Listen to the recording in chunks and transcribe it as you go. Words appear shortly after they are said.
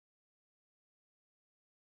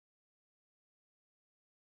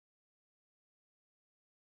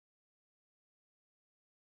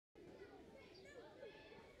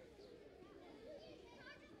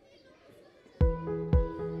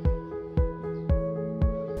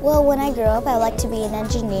Well, when I grow up, I would like to be an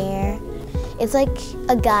engineer. It's like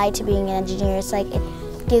a guide to being an engineer. It's like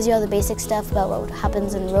it gives you all the basic stuff about what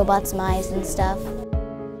happens in robots, mice, and stuff.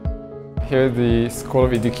 Here at the School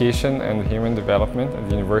of Education and Human Development at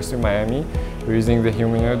the University of Miami, we're using the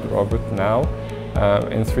humanoid robot now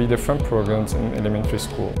in 3 different programs in elementary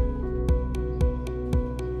school.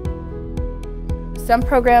 STEM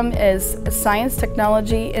program is science,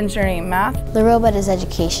 technology, engineering, and math. The robot is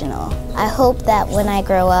educational. I hope that when I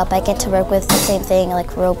grow up, I get to work with the same thing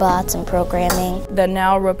like robots and programming. The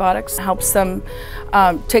Now robotics helps them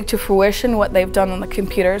take to fruition what they've done on the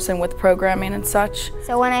computers and with programming and such.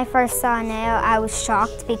 So when I first saw Now, I was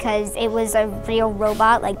shocked because it was a real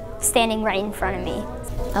robot like standing right in front of me.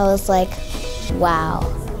 I was like, wow,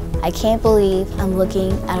 I can't believe I'm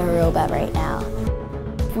looking at a robot right now.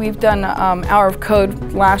 We've done Hour of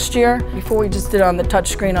Code last year. Before we just did it on the touch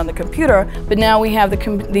screen on the computer, but now we have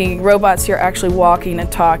the robots here actually walking and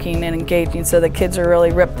talking and engaging, so the kids are really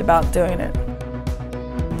ripped about doing it.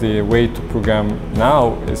 The way to program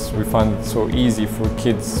now is we find it so easy for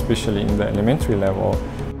kids, especially in the elementary level.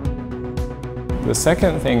 The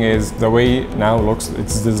second thing is the way Now looks,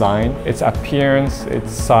 its design, its appearance,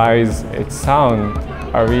 its size, its sound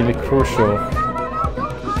are really crucial.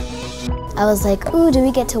 I was like, ooh, do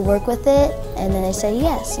we get to work with it? And then they said,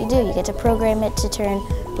 yes, you do. You get to program it to turn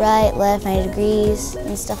right, left, 90 degrees,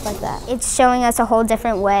 and stuff like that. It's showing us a whole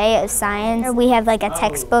different way of science. We have like a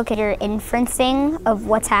textbook and you're inferencing of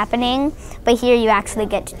what's happening, but here you actually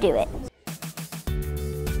get to do it.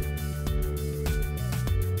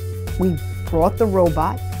 We brought the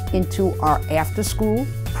robot into our after-school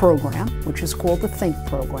program, which is called the Think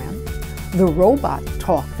program. The robot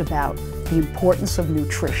talked about the importance of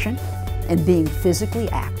nutrition and being physically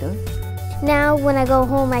active. Now when I go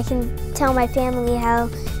home, I can tell my family how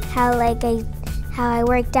I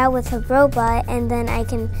worked out with a robot, and then I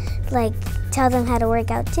can tell them how to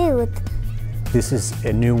work out too. This is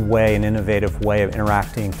a new way, an innovative way of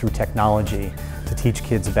interacting through technology to teach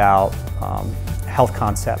kids about health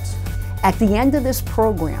concepts. At the end of this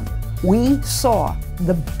program, we saw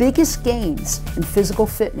the biggest gains in physical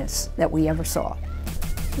fitness that we ever saw.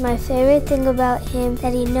 My favorite thing about him is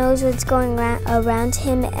that he knows what's going around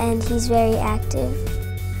him and he's very active.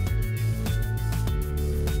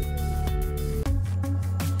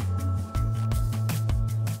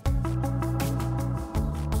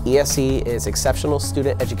 ESE is exceptional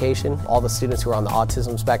student education. All the students who are on the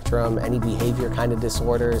autism spectrum, any behavior kind of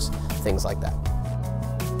disorders, things like that.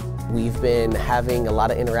 We've been having a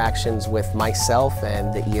lot of interactions with myself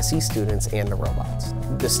and the ESE students and the robots.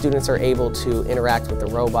 The students are able to interact with the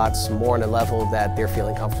robots more on a level that they're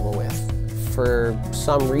feeling comfortable with. For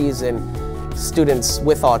some reason, students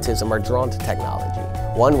with autism are drawn to technology.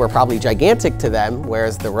 One, we're probably gigantic to them,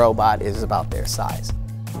 whereas the robot is about their size.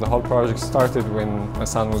 The whole project started when my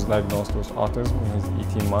son was diagnosed with autism when he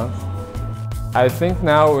was 18 months. I think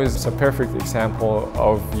Now is a perfect example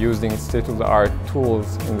of using state-of-the-art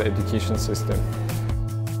tools in the education system.